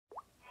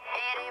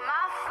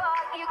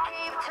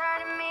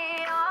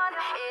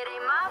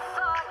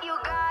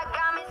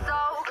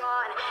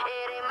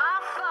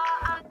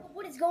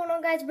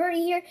guys,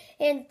 Birdie here,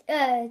 and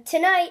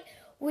tonight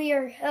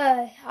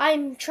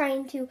I'm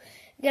trying to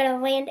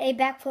land a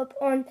backflip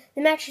on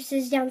the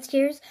mattresses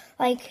downstairs,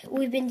 like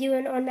we've been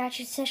doing on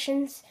mattress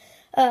sessions,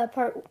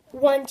 part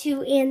 1,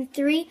 2, and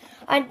 3.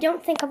 I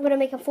don't think I'm gonna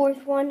make a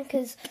fourth one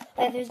because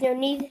there's no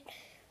need.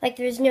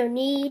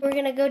 We're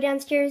gonna go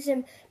downstairs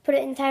and put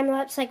it in time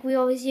lapse like we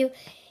always do,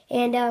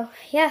 and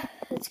yeah,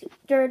 let's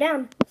throw her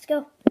down. Let's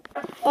go.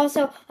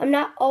 Also, I'm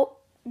not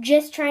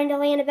just trying to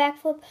land a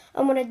backflip.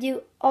 I'm gonna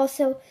do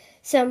also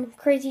some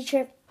crazy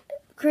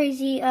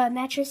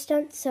mattress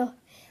stunts. So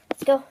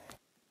let's go.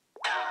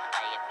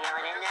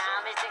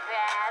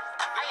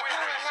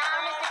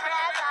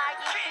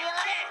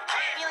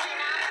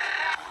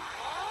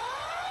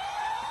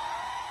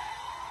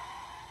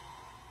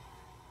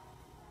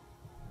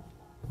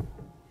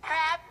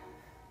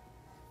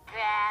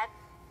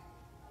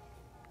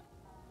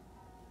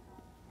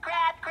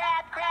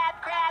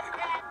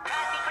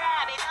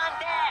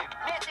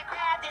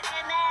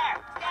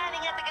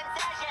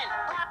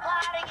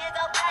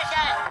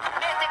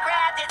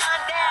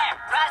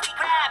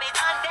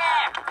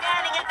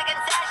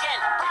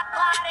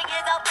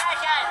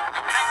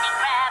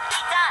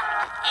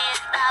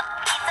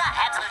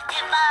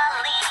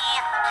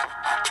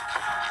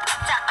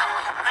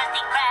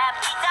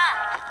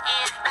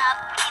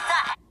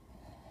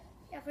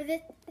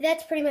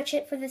 That's pretty much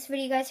it for this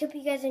video, guys. Hope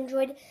you guys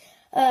enjoyed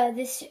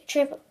this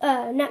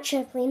not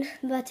trampoline,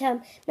 but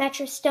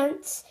mattress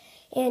stunts.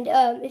 And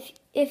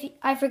if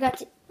I forgot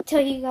to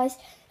tell you guys,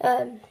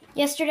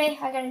 yesterday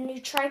I got a new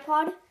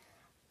tripod.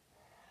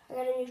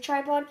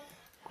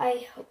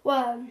 I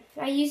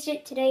used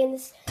it today in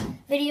this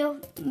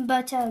video,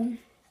 but yeah,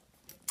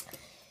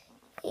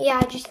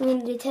 I just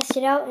needed to test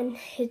it out, and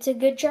it's a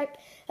good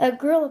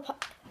GorillaPod.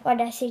 Why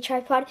did I say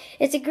tripod?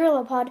 It's a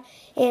GorillaPod,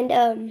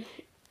 and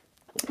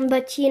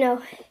but you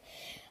know,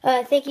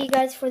 thank you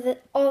guys for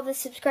all the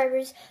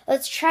subscribers.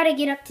 Let's try to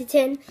get up to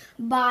 10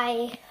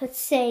 by, let's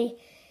say,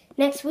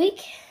 next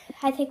week.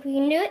 I think we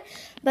can do it.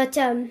 But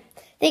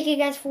thank you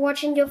guys for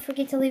watching. Don't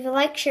forget to leave a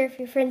like, share with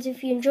your friends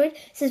if you enjoyed,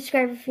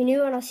 subscribe if you're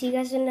new, and I'll see you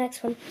guys in the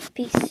next one.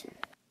 Peace.